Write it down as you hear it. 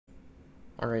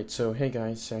Alright, so hey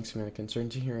guys,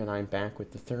 AxiomaticUncertainty here, and I'm back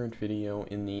with the third video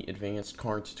in the Advanced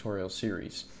Car Tutorial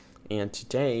series. And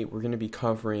today we're going to be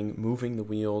covering moving the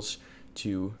wheels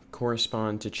to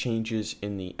correspond to changes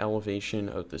in the elevation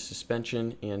of the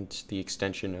suspension and the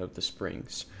extension of the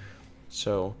springs.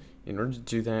 So in order to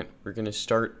do that, we're going to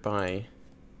start by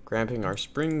grabbing our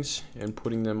springs and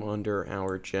putting them under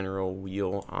our general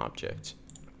wheel object.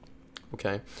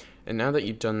 Okay, and now that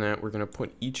you've done that, we're going to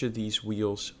put each of these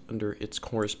wheels under its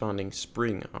corresponding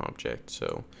spring object.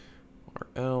 So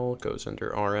RL goes under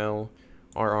RL,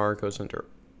 RR goes under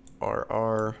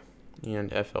RR,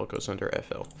 and FL goes under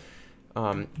FL.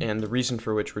 And the reason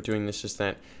for which we're doing this is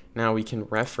that now we can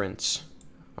reference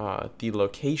the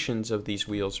locations of these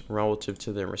wheels relative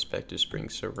to their respective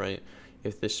springs. So, right,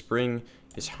 if this spring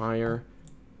is higher,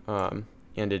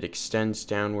 and it extends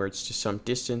downwards to some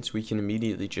distance, we can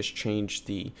immediately just change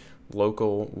the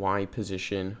local Y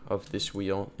position of this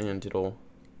wheel, and it'll,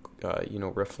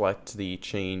 reflect the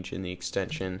change in the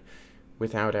extension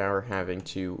without our having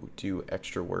to do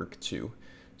extra work to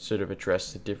sort of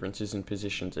address the differences in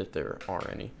positions if there are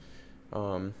any.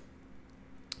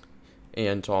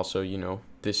 And also,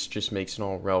 this just makes it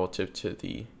all relative to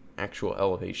the actual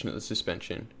elevation of the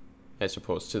suspension, as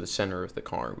opposed to the center of the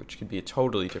car, which could be a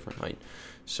totally different height.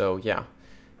 So yeah,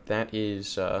 that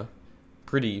is a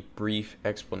pretty brief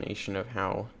explanation of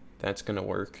how that's going to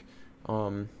work.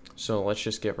 So let's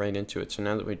just get right into it. So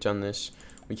now that we've done this,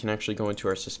 we can actually go into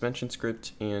our suspension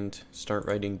script and start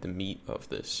writing the meat of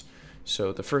this.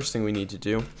 So the first thing we need to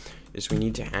do is we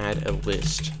need to add a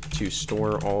list to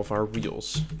store all of our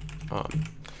wheels,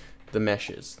 the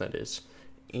meshes, that is.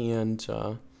 And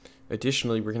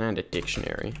additionally, we're going to add a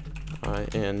dictionary,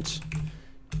 and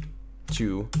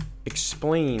to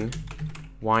explain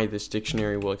why this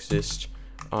dictionary will exist,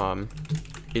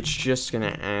 it's just going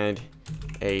to add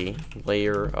a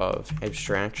layer of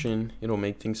abstraction. It'll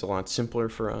make things a lot simpler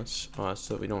for us,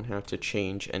 so that we don't have to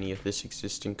change any of this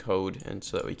existing code, and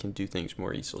so that we can do things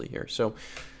more easily here. So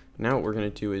now what we're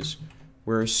going to do is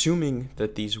we're assuming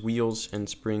that these wheels and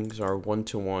springs are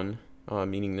one-to-one,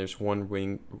 meaning there's one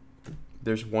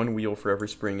wheel for every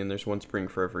spring and there's one spring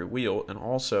for every wheel, and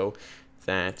also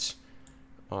that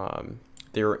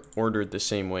they're ordered the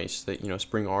same way, so that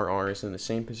spring RR is in the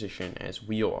same position as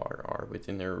wheel RR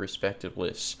within their respective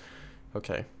lists.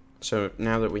 Okay, so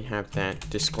now that we have that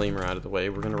disclaimer out of the way,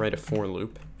 we're going to write a for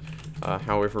loop,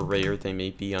 however rare they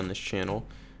may be on this channel,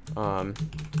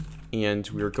 and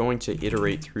we're going to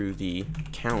iterate through the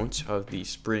count of the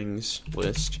springs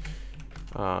list.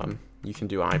 You can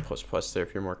do I++ there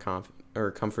if you're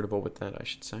more comfortable with that, I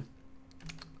should say.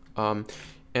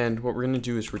 And what we're going to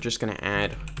do is we're just going to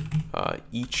add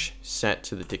each set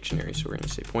to the dictionary. So we're going to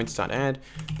say points.add.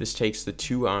 This takes the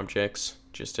two objects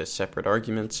just as separate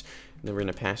arguments, and then we're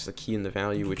going to pass the key and the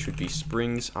value, which would be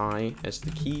springs I as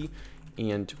the key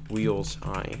and wheels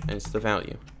I as the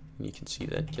value. And you can see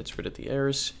that gets rid of the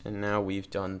errors, and now we've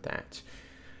done that.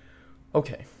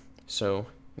 Okay, so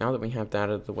now that we have that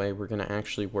out of the way, we're going to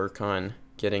actually work on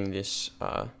getting this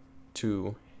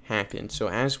to happen. So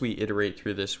as we iterate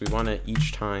through this, we want to,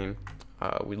 each time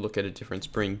we look at a different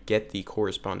spring, get the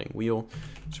corresponding wheel.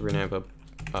 So we're going to have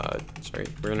a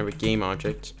game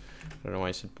object, I don't know why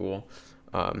I said bool,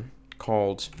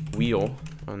 called wheel,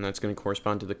 and that's going to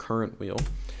correspond to the current wheel.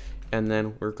 And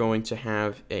then we're going to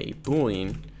have a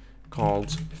boolean called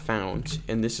found,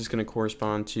 and this is going to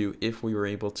correspond to if we were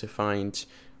able to find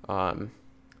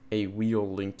a wheel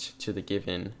linked to the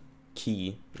given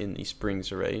key in the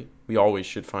springs array. We always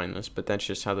should find this, but that's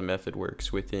just how the method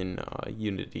works within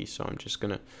Unity, so I'm just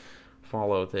going to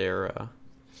follow their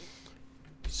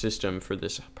system for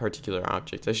this particular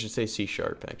object. I should say C#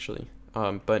 actually.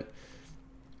 But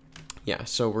yeah,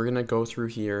 so we're going to go through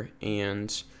here,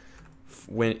 and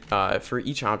for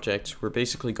each object, we're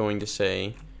basically going to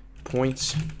say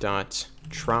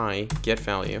points.try get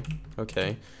value,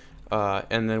 okay,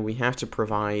 and then we have to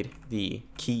provide the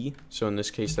key, so in this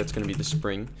case that's going to be the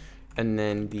spring, and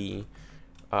then the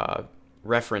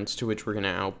reference to which we're going to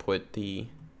output the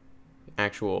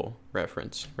actual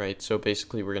reference, right? So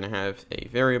basically we're going to have a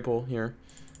variable here,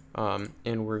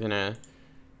 and we're going to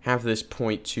have this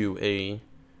point to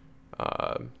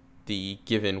the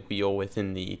given wheel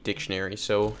within the dictionary.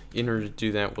 So in order to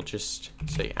do that, we'll just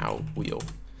say out wheel.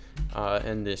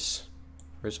 And this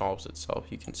resolves itself,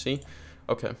 you can see.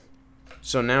 Okay,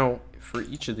 so now for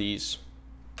each of these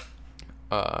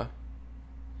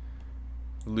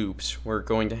loops, we're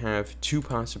going to have two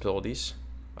possibilities.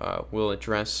 We'll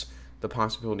address the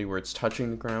possibility where it's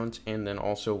touching the ground, and then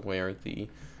also where the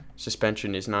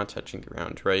suspension is not touching the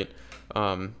ground, right?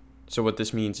 So what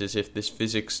this means is if this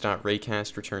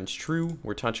physics.raycast returns true,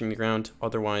 we're touching the ground,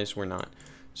 otherwise we're not.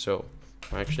 So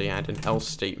we'll actually add an else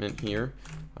statement here,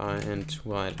 and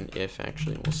we'll add an if,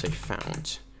 actually, we'll say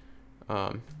found.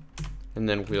 And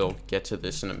then we'll get to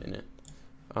this in a minute.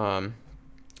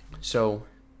 So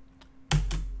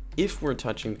if we're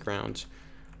touching the ground,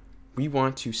 we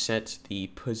want to set the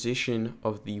position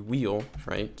of the wheel,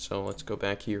 right? So let's go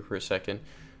back here for a second.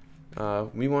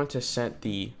 We want to set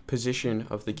the position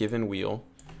of the given wheel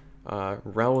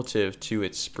relative to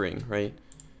its spring, right?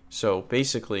 So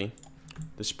basically,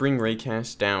 the spring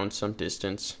raycasts down some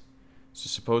distance. So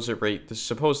suppose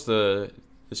the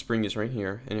spring is right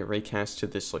here, and it raycasts to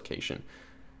this location.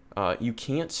 You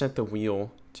can't set the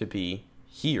wheel to be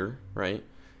here, right?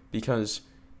 Because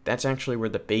that's actually where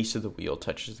the base of the wheel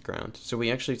touches the ground. So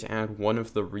we actually have to add one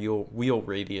of the real wheel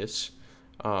radius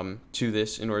to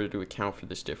this in order to account for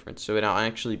this difference. So it'll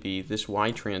actually be, this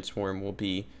y transform will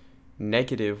be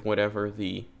negative whatever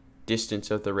the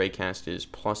distance of the raycast is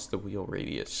plus the wheel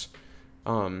radius.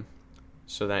 So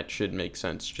that should make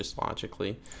sense just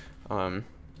logically.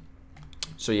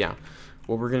 So yeah,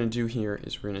 what we're going to do here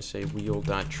is we're going to say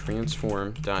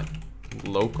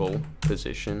wheel.transform.local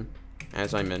position.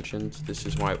 As I mentioned, this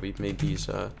is why we've made these,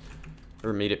 or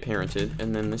made it parented,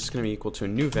 and then this is going to be equal to a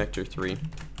new vector 3.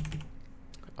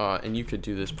 And you could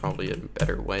do this probably in a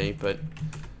better way, but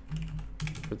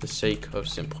for the sake of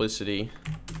simplicity,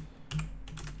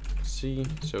 see,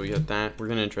 so we have that. We're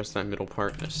going to address that middle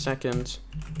part in a second.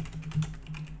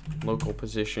 Local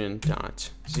position dot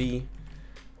z.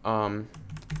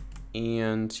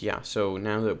 And yeah, so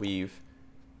now that we've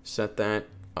set that,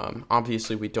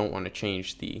 obviously we don't want to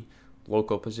change the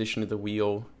local position of the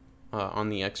wheel on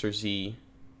the x or z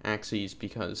axes,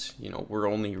 because, you know, we're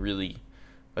only really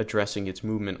addressing its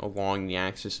movement along the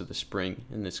axis of the spring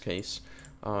in this case.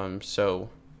 So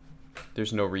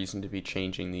there's no reason to be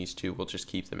changing these two. We'll just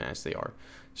keep them as they are.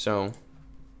 So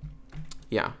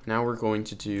yeah, now we're going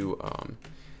to do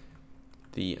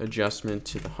the adjustment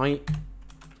to the height.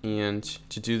 And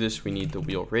to do this, we need the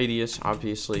wheel radius,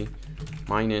 obviously,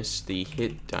 minus the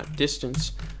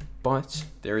hit.distance. But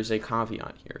there is a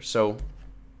caveat here. So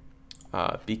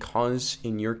because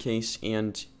in your case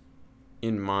and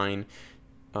in mine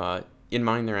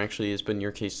there actually is, but in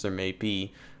your case there may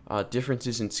be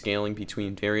differences in scaling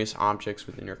between various objects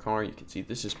within your car. You can see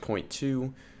this is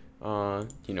 0.2.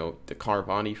 You know, the car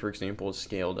body, for example, is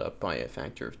scaled up by a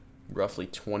factor of roughly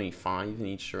 25 in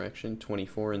each direction,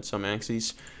 24 in some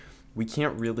axes. We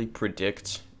can't really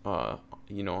predict,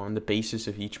 you know, on the basis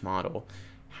of each model,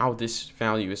 how this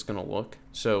value is going to look.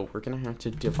 So we're going to have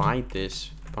to divide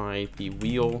this by the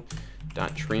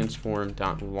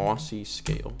wheel.transform.lossy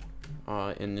scale.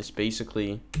 And this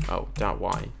basically, dot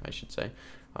y, I should say,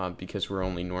 because we're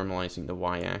only normalizing the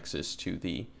y-axis to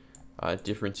the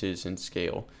differences in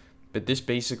scale. But this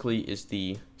basically is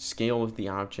the scale of the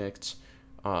object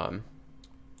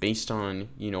based on,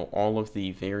 you know, all of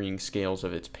the varying scales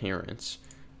of its parents.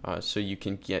 So you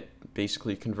can get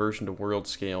basically conversion to world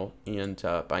scale, and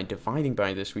by dividing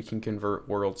by this, we can convert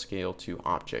world scale to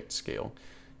object scale.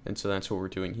 And so that's what we're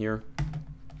doing here.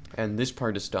 And this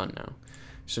part is done now.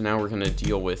 So now we're going to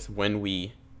deal with when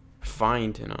we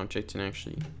find an object, and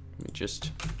actually, let me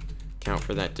just account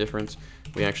for that difference.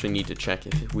 We actually need to check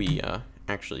if we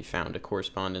actually found a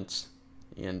correspondence.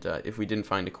 And if we didn't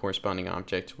find a corresponding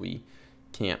object, we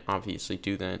can't obviously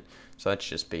do that. So that's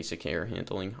just basic error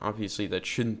handling. Obviously, that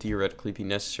shouldn't theoretically be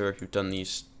necessary if you've done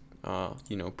these,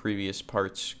 you know, previous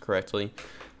parts correctly.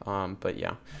 But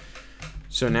yeah.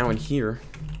 So now in here,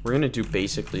 we're going to do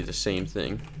basically the same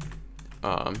thing.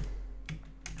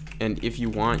 And if you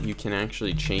want, you can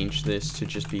actually change this to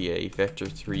just be a vector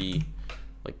 3,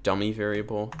 like dummy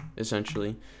variable,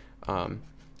 essentially. And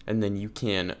then you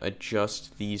can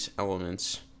adjust these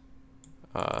elements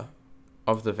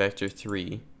of the vector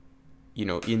 3, you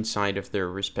know, inside of their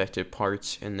respective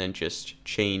parts, and then just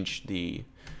change the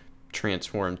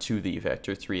transform to the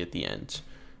vector 3 at the end.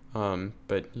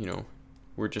 But, you know,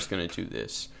 we're just going to do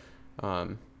this.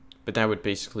 But that would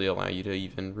basically allow you to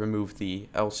even remove the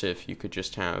else if. You could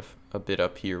just have a bit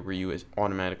up here where you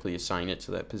automatically assign it to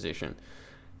that position.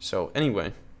 So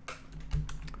anyway,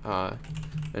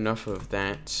 enough of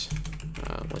that.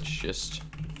 Let's just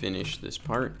finish this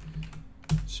part.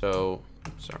 So,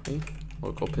 sorry,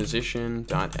 local position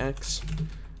dot x,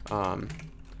 and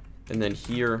then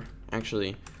here,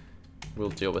 actually, we'll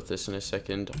deal with this in a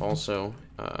second also,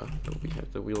 but we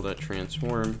have the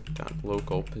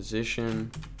wheel.transform.local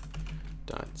position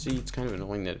dot z. It's kind of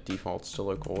annoying that it defaults to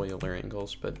local Euler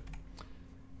angles, but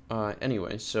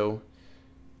anyway, so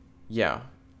yeah,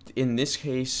 in this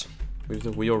case, We have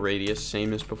the wheel radius,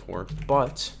 same as before,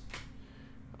 but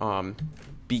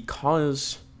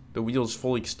because the wheel is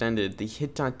fully extended, the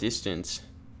hit dot distance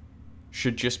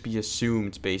should just be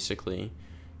assumed basically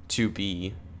to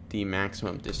be the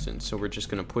maximum distance. So we're just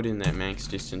going to put in that max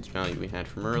distance value we had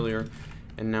from earlier,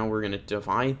 and now we're going to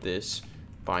divide this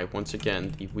by, once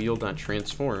again, the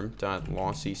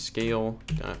wheel.transform.lossy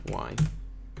scale.y.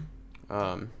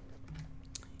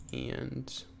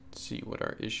 And let's see what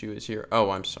our issue is here.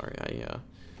 Oh, I'm sorry, I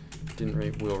didn't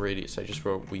write wheel radius, I just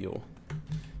wrote wheel.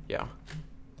 Yeah,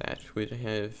 that would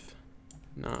have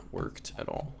not worked at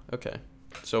all. Okay,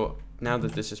 so now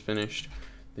that this is finished,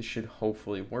 this should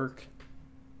hopefully work.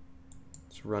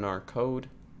 Let's run our code,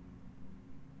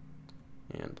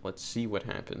 and let's see what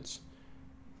happens.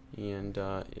 And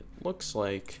it looks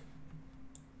like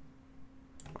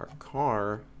our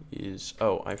car is,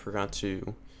 oh, I forgot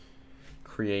to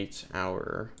create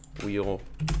our wheel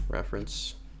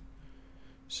reference.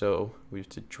 So we have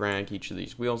to drag each of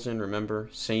these wheels in. Remember,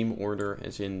 same order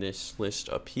as in this list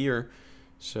up here.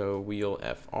 So wheel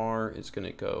FR is going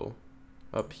to go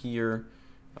up here.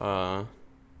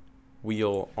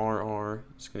 Wheel RR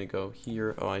is going to go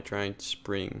here. Oh, I tried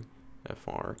spring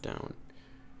FR down.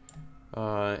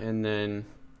 And then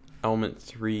element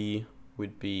 3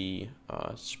 would be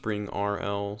spring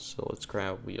RL. So let's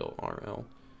grab wheel RL.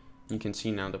 You can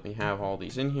see now that we have all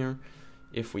these in here.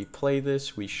 If we play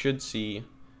this, we should see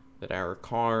that our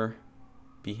car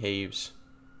behaves.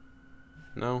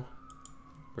 No,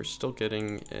 we're still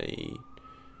getting a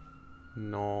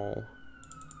null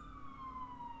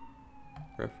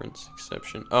reference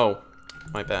exception. Oh,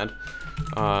 my bad.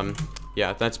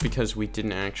 Yeah, that's because we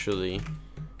didn't actually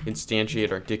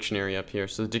instantiate our dictionary up here.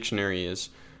 So the dictionary is,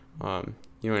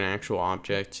 an actual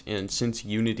object, and since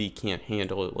Unity can't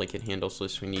handle it like it handles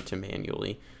lists, we need to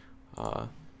manually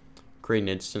create an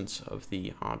instance of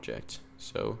the object.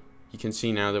 So you can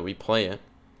see now that we play it,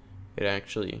 it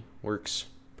actually works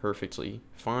perfectly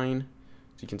fine.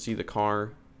 So you can see the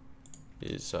car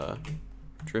is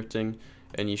drifting,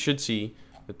 and you should see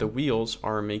that the wheels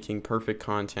are making perfect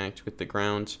contact with the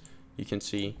ground. You can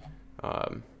see,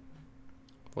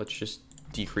 let's just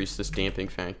decrease this damping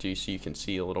factor so you can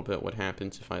see a little bit what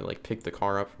happens if I like pick the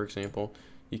car up, for example.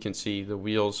 You can see the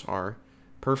wheels are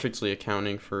perfectly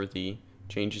accounting for the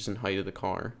changes in height of the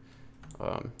car.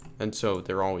 And so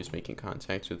they're always making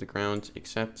contact with the ground,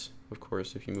 except, of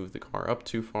course, if you move the car up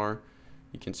too far,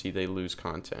 you can see they lose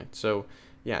contact. So,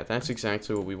 yeah, that's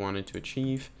exactly what we wanted to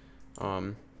achieve.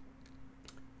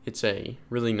 It's a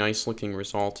really nice looking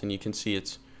result, and you can see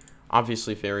it's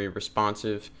obviously very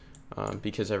responsive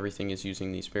because everything is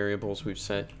using these variables we've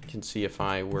set. You can see if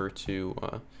I were to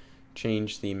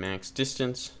change the max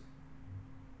distance,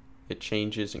 it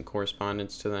changes in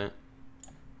correspondence to that.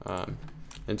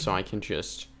 And so I can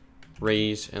just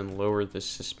raise and lower the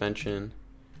suspension,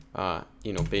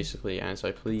 basically as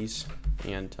I please,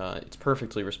 and it's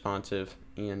perfectly responsive.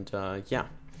 And yeah,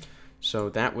 so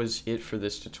that was it for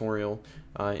this tutorial.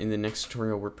 In the next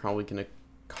tutorial, we're probably going to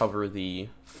cover the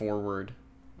forward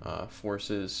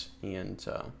forces and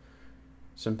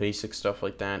some basic stuff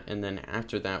like that, and then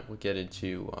after that we'll get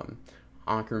into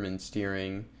Ackermann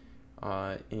steering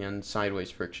and sideways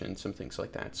friction, some things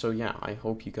like that. So yeah, I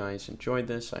hope you guys enjoyed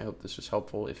this. I hope this was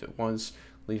helpful. If it was,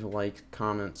 leave a like,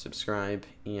 comment, subscribe,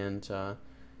 and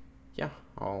yeah,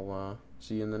 I'll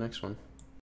see you in the next one.